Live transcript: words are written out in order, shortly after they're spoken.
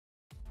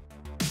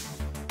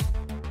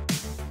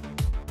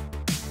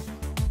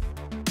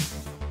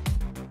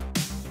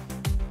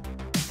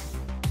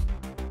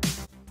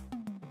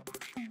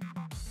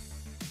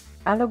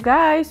Hello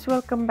guys,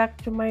 welcome back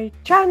to my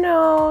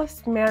channel.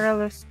 It's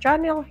Marilou's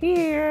channel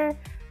here.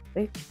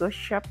 Let's go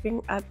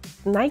shopping at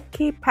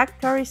Nike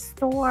factory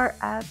store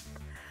at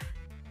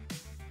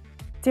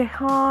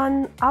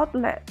Tejon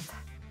outlet.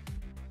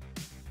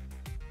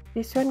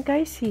 This one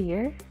guys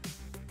here,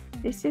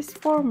 this is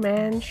for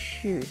men's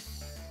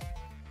shoes.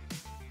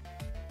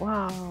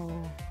 Wow,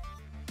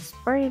 it's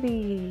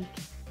pretty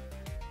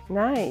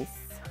nice.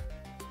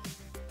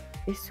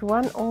 It's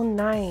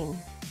 109.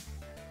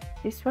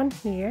 This one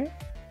here,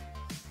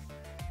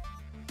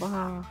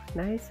 wow,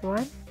 nice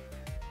one.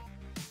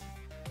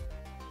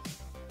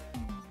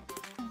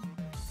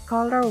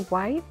 Color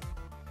white,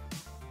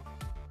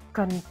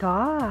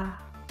 ganda,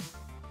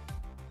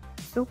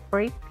 so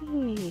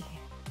pretty.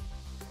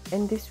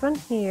 And this one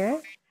here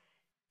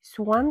is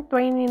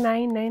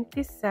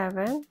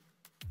 129.97.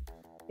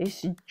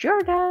 It's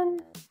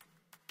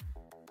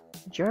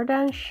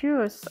Jordan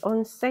shoes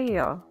on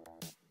sale.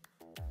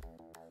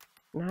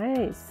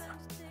 Nice.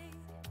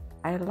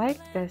 I like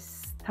the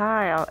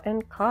style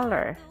and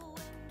color.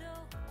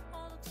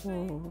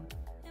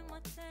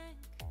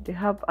 They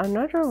have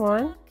another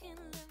one.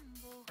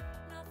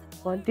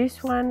 Well,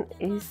 this one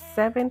is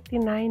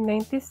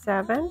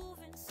 79.97.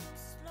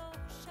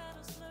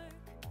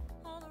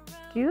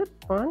 Cute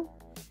one.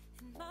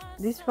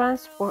 This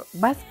one's for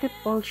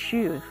basketball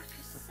shoes.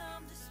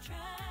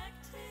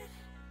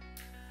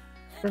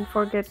 Don't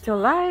forget to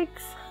like,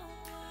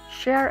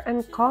 share,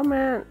 and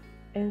comment.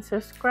 And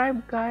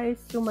subscribe guys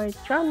to my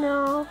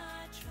channel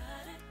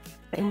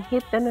and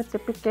hit the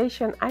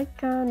notification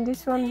icon.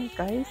 This one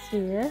guys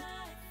here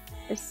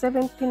is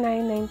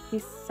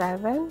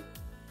 79.97.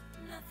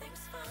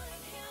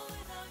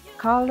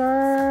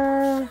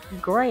 Color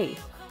gray.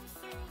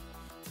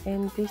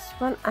 And this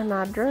one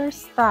another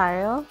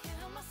style,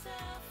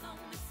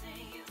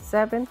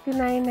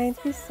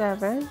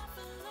 79.97.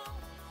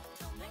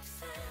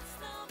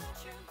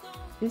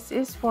 This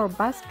is for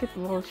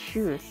basketball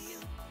shoes.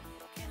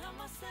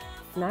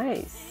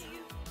 Nice.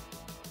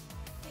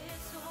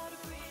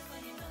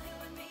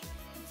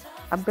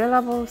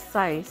 Available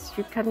size.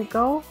 You can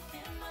go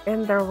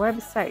in their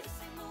website.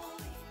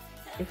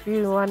 If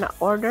you wanna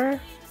order,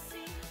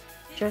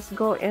 just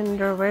go in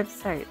their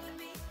website.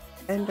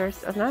 And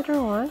there's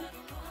another one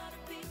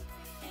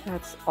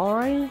that's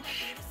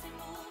orange,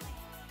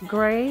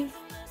 gray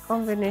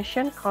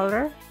combination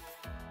color.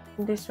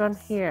 And this one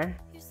here.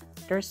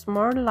 There's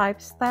more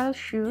lifestyle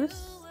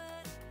shoes,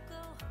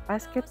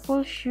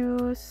 basketball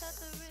shoes.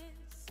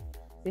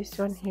 This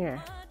one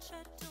here.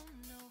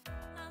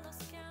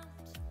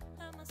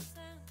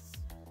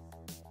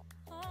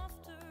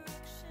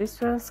 This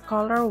one's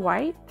color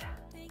white,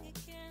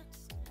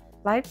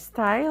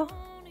 lifestyle.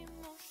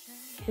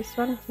 This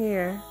one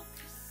here,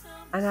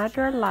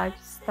 another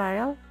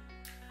lifestyle,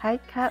 high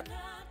cut,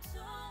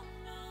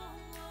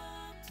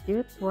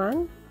 cute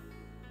one.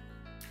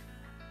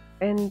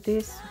 And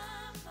this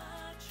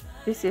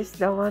is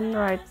the one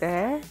right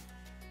there.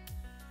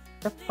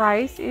 The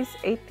price is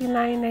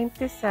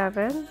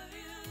 89.97.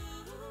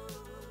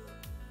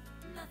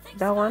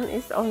 That one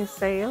is on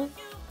sale.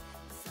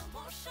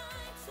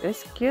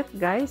 It's cute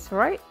guys,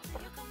 right?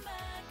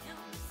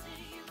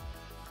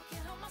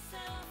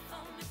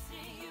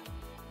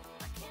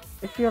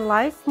 If you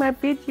like my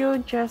video,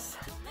 just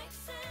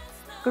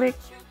click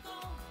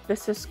the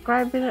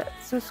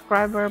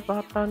subscriber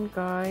button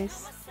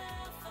guys.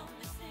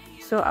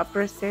 So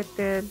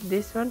appreciated.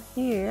 This one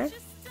here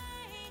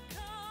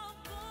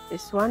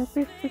is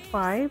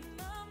 155.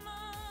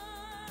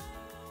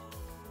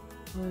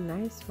 Oh,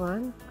 nice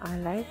one. I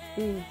like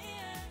this.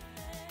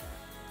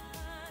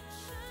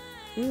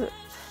 Cute.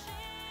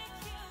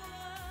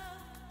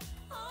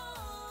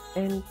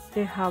 And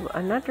they have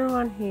another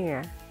one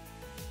here.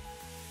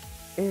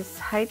 It's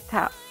high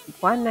top,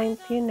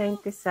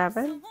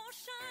 119.97.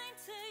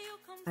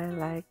 I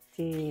like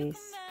this.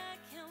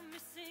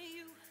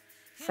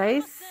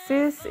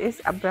 Sizes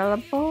is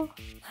available.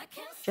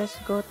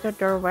 Just go to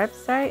their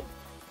website.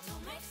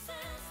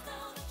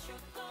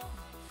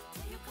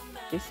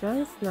 This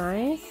one's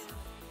nice.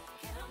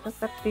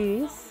 Look at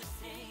this.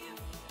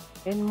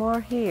 And more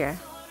here.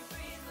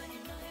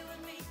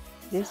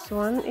 This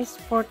one is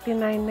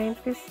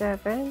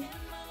 49.97.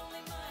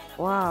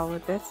 Wow,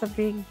 that's a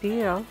big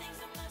deal.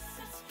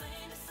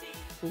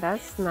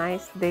 That's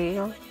nice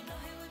deal.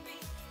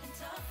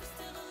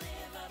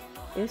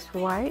 It's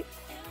white.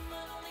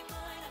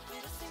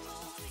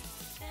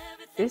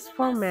 This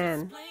for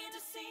men.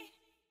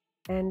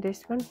 And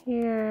this one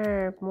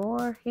here,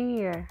 more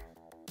here.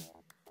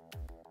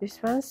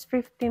 This one's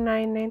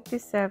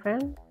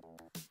 59.97.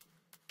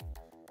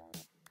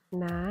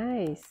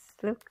 Nice.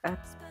 Look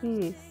at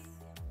this.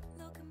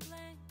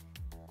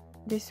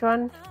 This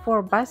one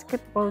for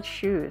basketball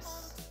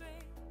shoes.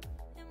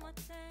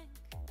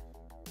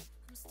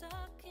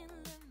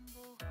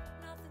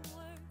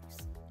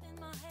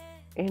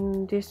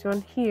 And this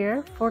one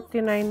here,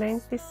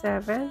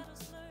 49.97.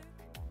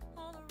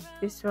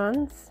 This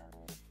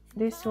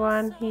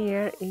one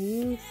here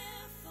is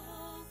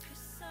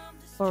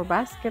for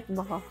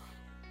basketball.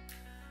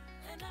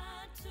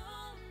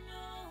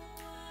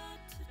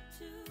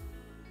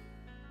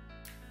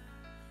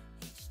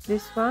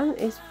 This one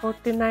is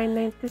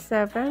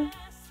 $49.97.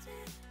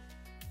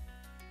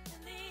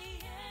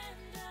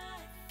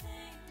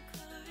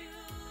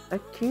 A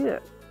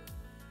cute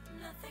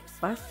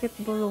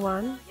basketball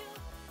one.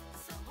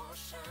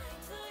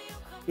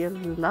 You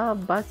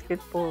love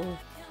basketball,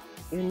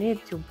 you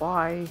need to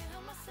buy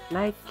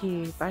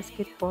Nike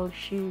basketball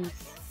shoes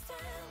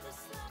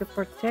to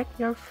protect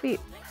your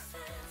feet.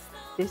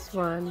 This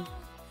one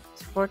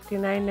is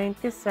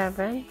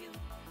 $49.97.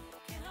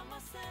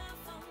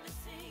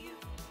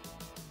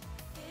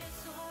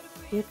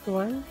 Cute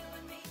one.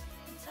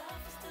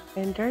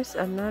 And there's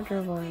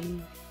another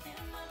one.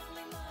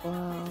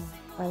 Wow,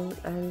 I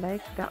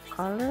like that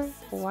color,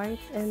 white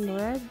and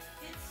red.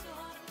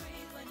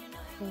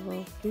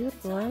 Oh,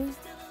 cute one.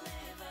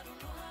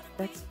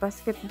 That's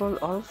basketball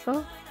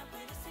also.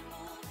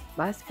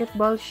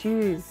 Basketball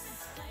shoes.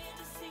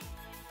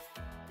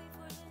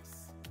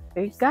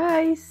 Hey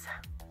guys,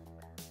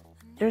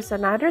 there's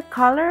another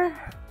color.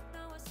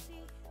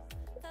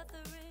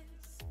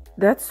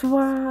 That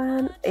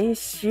one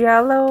is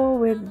yellow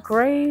with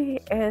gray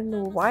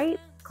and white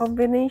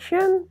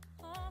combination.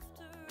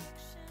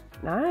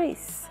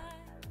 Nice.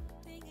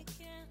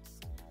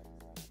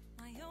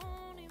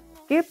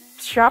 Keep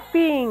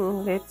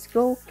shopping. Let's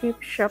go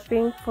keep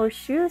shopping for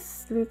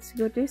shoes. Let's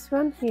go this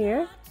one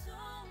here.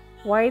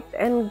 White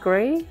and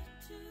gray.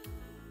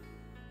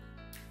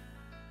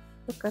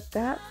 Look at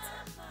that.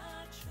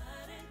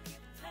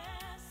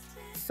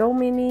 So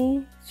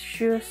many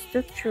shoes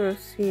to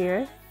choose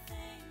here.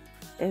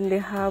 And they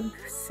have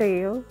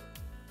sale.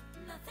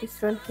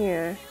 This one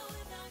here.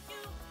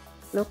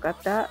 Look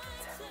at that.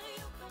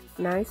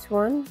 Nice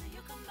one.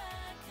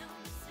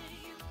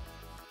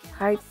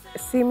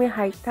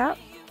 Semi-high top.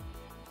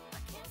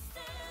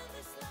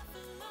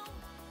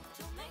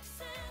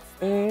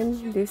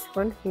 And this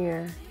one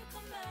here.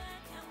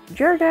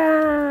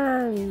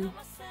 Jordan.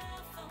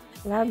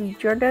 Love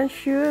Jordan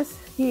shoes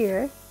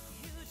here.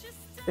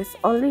 It's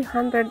only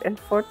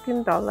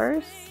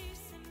 $114.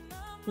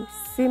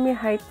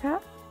 Semi-high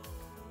top.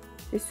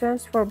 This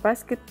one's for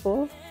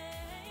basketball.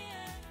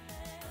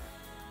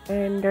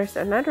 And there's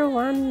another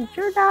one.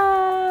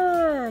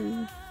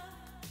 Jordan.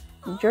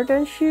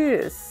 Jordan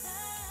shoes.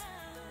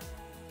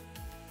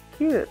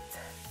 Cute.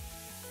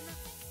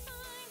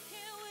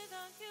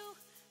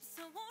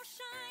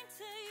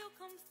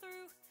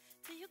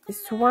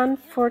 This one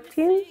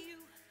 $14.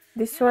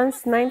 This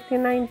one's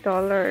 $99.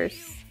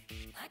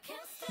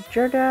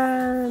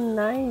 Jordan,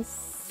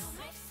 nice.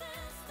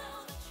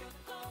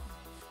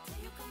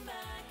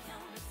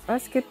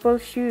 Basketball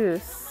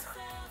shoes.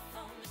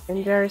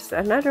 And there's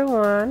another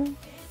one.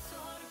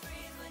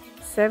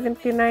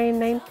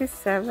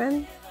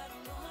 $79.97.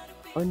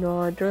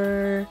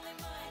 Another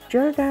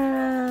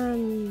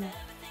Jordan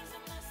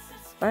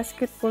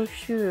basketball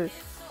shoes.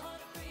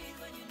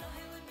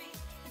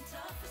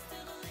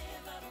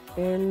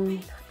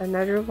 And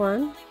another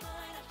one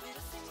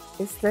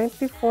is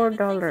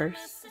 $94.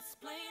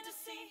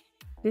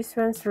 This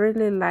one's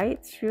really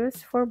light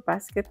shoes for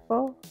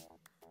basketball.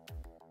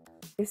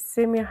 It's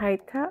semi-high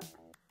top.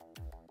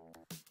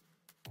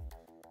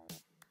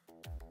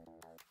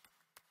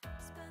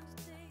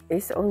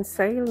 It's on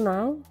sale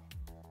now.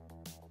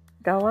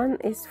 That one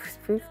is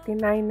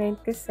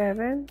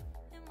 $59.97.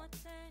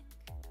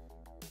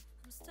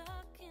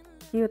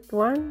 Cute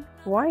one,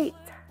 white.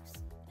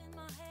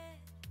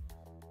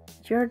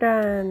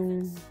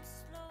 Jordan.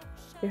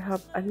 We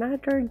have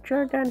another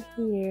Jordan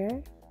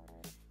here.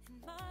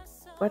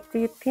 What do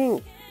you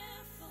think?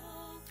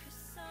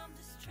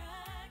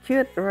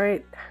 Cute,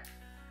 right?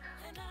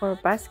 For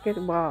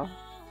basketball.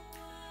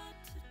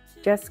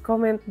 Just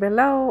comment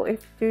below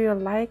if you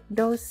like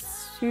those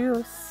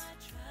shoes.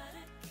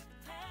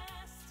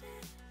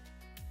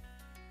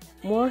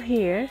 More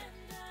here.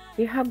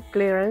 We have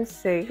clearance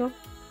sale.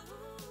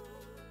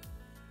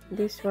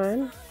 This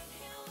one.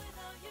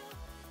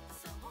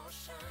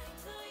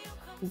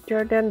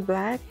 Jordan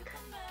black.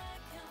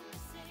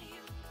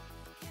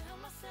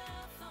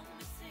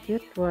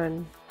 Cute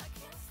one.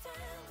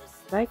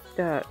 Like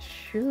the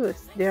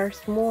shoes.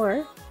 There's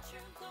more.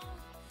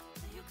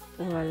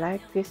 Oh, I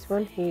like this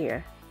one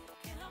here.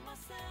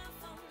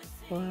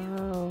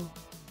 Wow.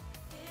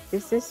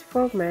 This is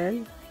for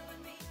men.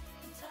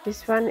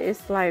 This one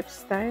is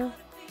lifestyle.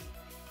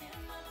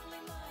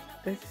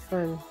 This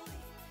one.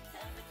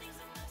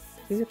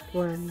 Cute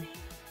one.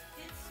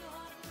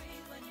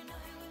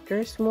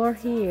 There's more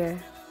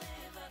here.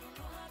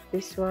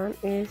 This one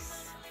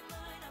is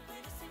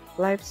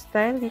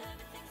lifestyle.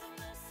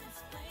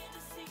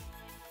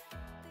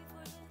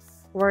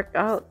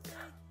 Workout.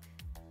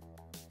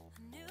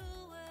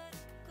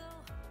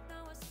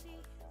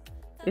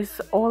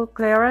 It's all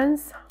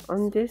clearance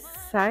on this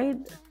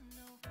side.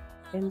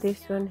 And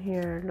this one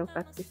here. Look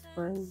at this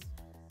one.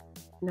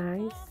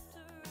 Nice.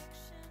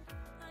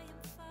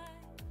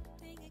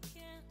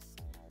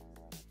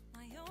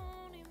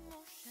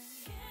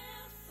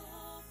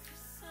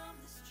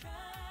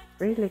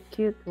 Really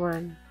cute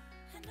one.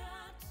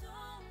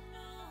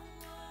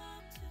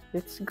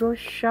 Let's go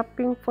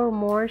shopping for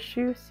more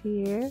shoes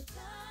here.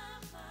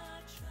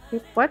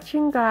 Keep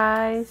watching,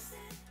 guys.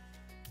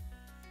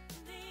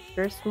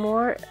 There's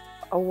more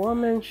a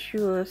woman's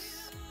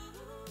shoes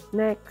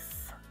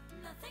next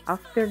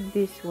after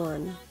this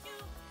one.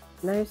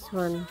 Nice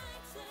one.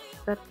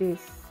 Look at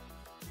this.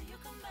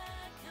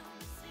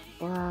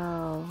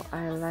 Wow,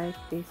 I like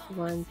this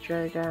one,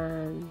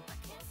 Jordan.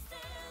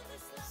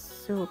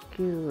 So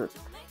cute.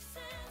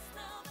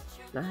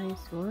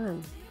 Nice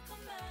one.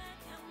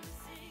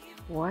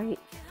 White.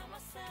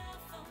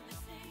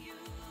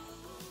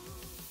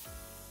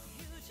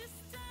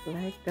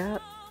 Like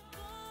that.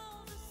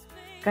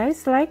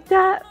 Guys, like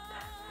that?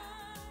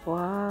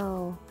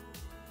 Wow.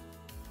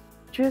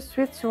 Choose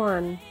which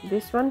one.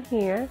 This one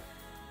here,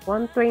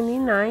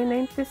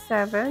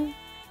 $129.97.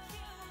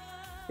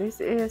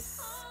 This is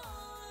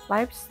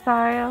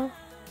lifestyle.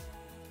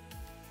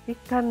 You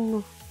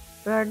can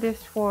wear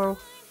this for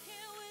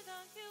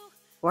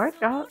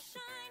workout.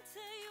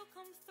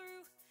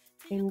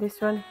 And this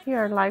one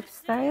here,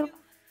 lifestyle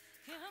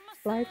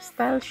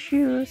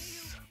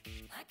shoes.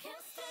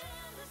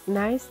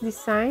 Nice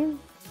design.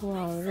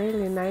 Wow,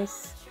 really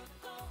nice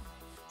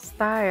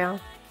style.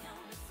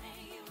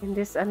 And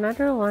this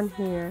another one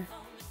here.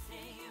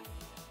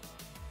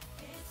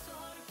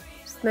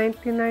 It's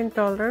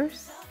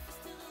 $99.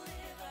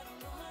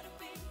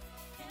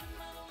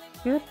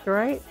 Cute,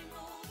 right?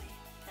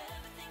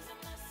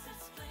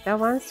 That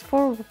one's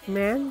for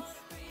men.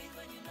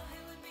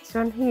 This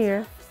one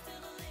here.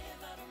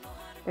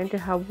 And to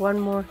have one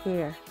more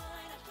here.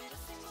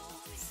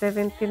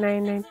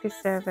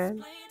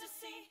 $79.97.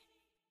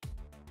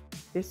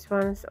 This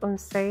one's on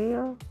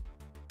sale.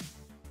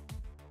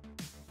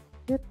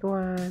 Cute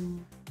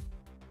one.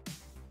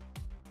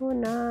 Oh,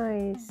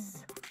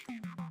 nice.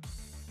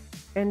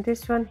 And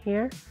this one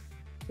here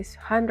is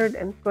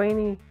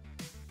 $120.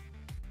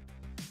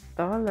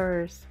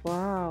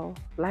 Wow.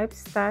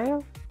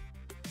 Lifestyle.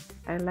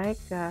 I like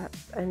that.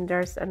 And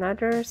there's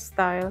another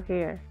style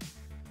here.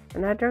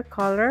 Another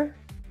color.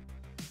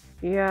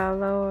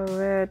 Yellow,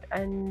 red,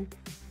 and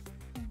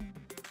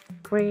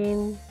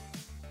green.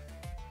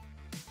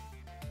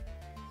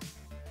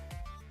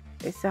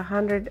 It's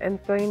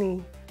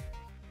 $120.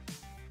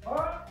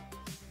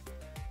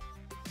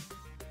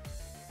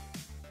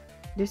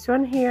 This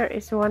one here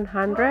is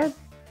 $100.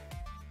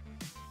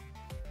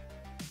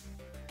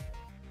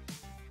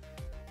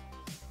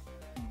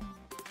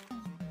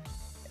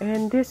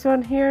 And this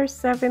one here is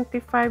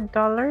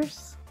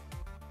 $75.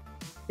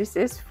 This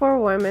is for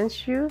women's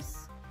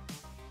shoes.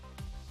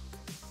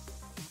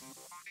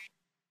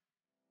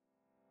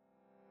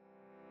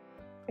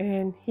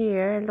 And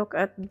here, look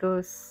at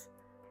those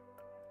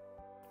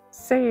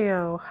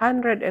sale,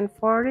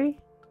 $140.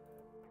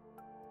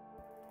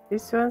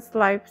 This one's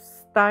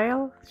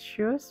lifestyle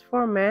shoes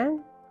for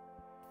men.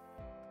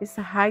 It's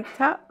a high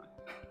top.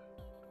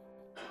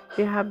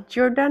 They have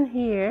Jordan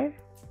here.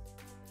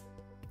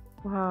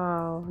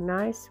 Wow,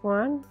 nice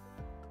one.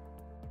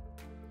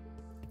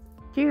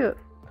 Cute.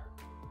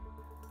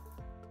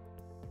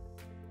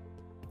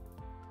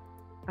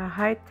 A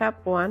high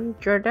top one,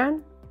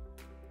 Jordan.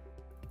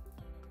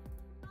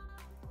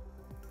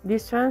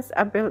 This one's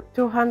about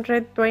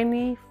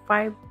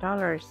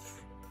 $225.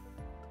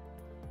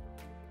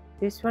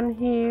 This one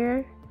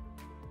here,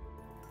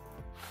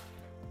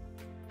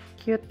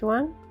 cute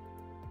one.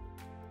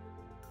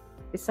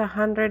 It's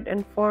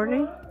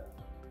 $140.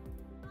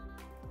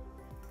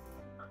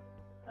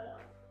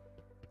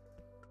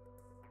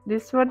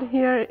 This one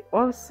here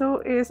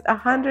also is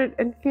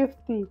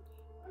 $150.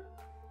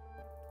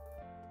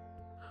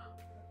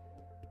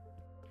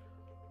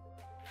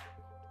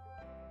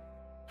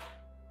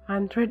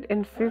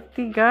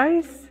 $150,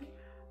 guys.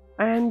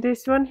 And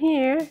this one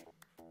here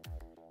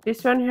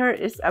is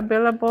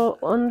available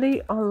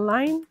only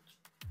online.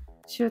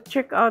 So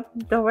check out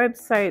the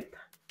website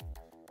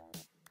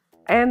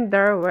and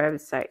their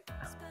website,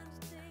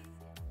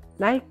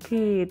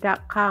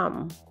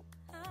 Nike.com.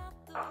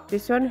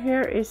 This one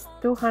here is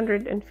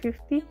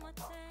 $250.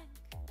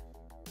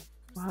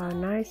 Wow,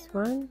 nice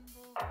one.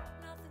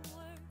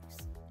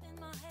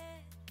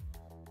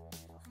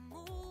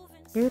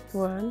 Cute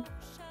one.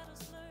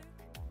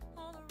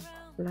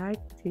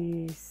 Like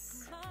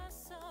this.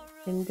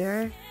 And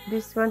there,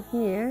 this one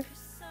here.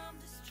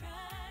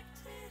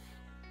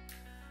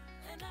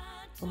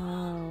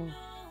 Wow.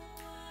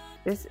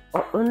 This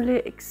only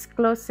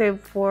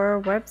exclusive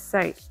for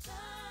website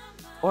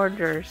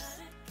orders.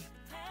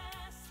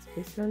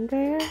 This one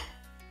there.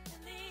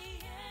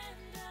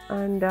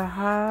 And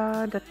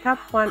the top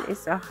one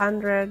is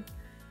 $109.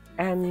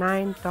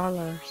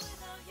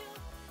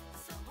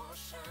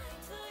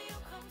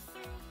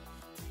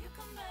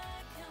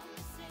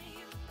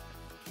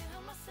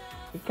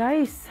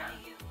 Guys,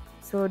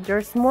 so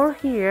there's more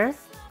here.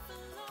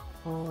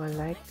 Oh, I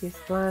like this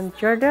one.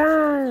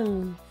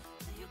 Jordan.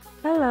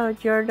 Hello,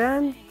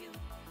 Jordan.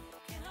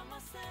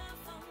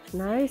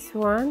 Nice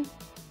one.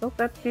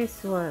 Look at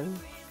this one.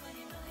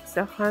 It's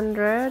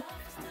 100.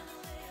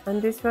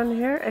 And this one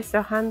here is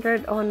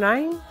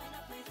 109.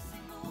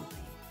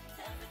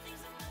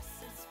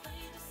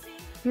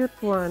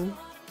 Cute one.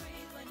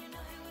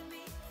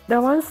 The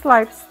one's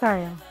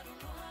lifestyle.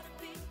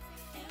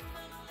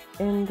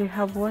 And they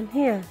have one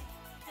here.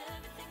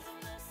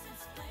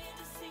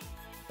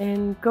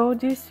 And go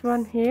this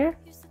one here.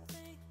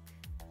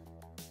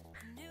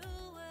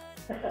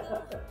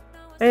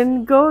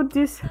 And go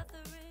this.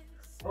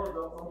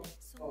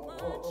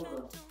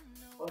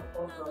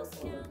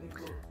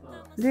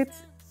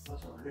 Let's.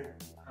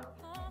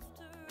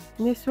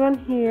 This one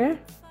here.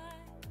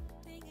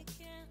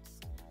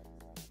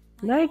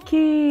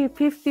 Nike,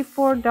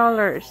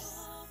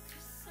 $54.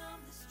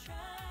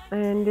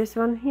 And this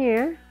one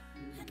here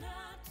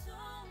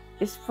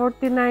is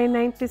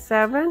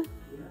 $49.97.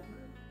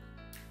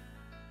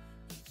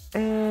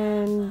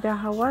 And the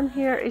one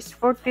here is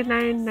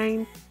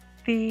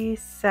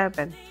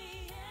 $49.97.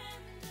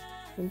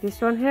 And this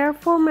one here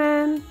for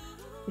men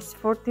is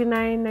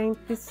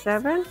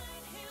 $49.97.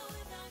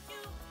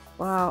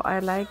 Wow, I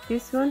like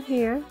this one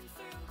here.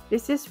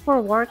 This is for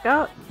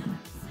workout.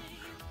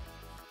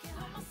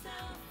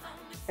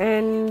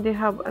 And they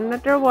have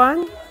another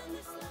one.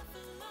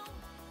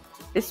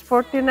 It's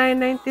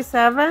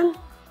 $49.97.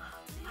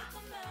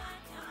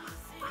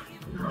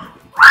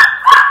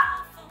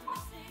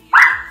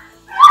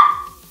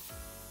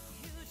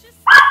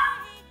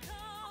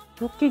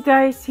 Okay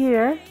guys,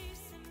 here.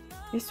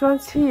 This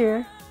one's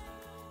here.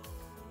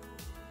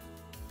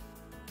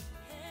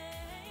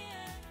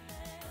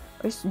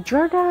 It's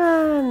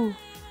Jordan.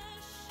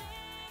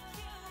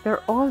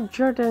 They're all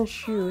Jordan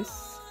shoes.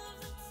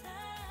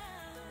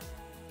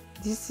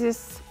 This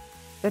is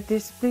the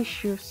display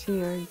shoes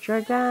here.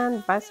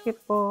 Jordan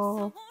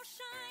basketball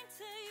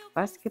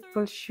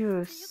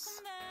shoes.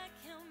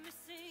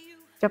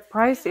 The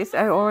price is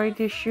I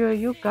already showed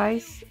you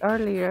guys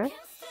earlier.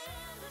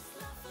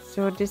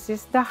 So this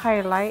is the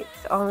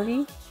highlights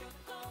only.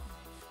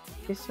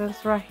 This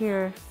one's right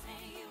here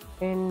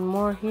and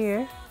more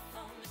here.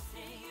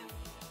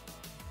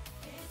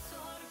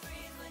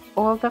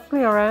 All the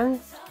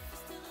clearance.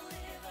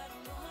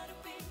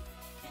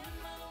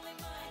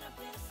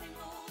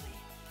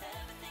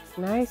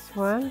 Nice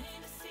one.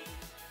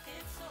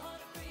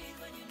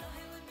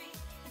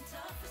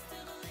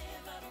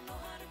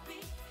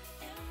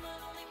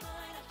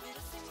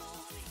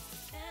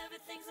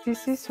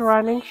 This is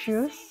running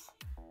shoes.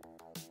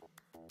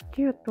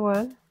 Cute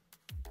one.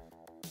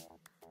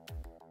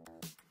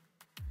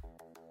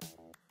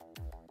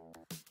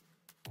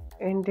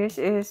 And this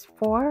is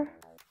for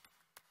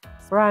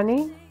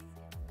running.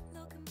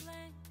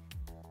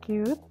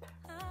 Cute.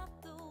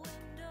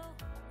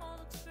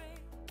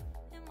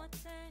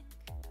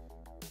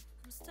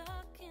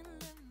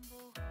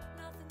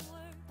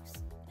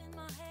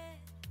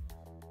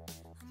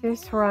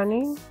 This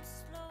running.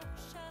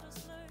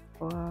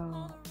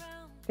 Wow.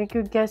 Thank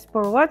you guys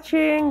for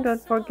watching. Don't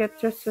forget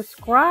to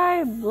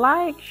subscribe,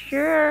 like,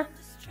 share,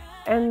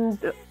 and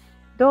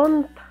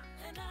don't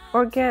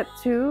forget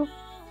to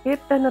hit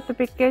the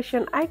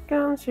notification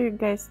icon so you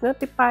guys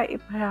notify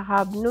if I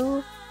have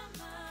new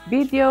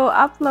video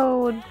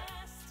upload.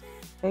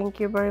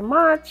 Thank you very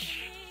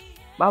much.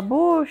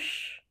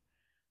 Babush.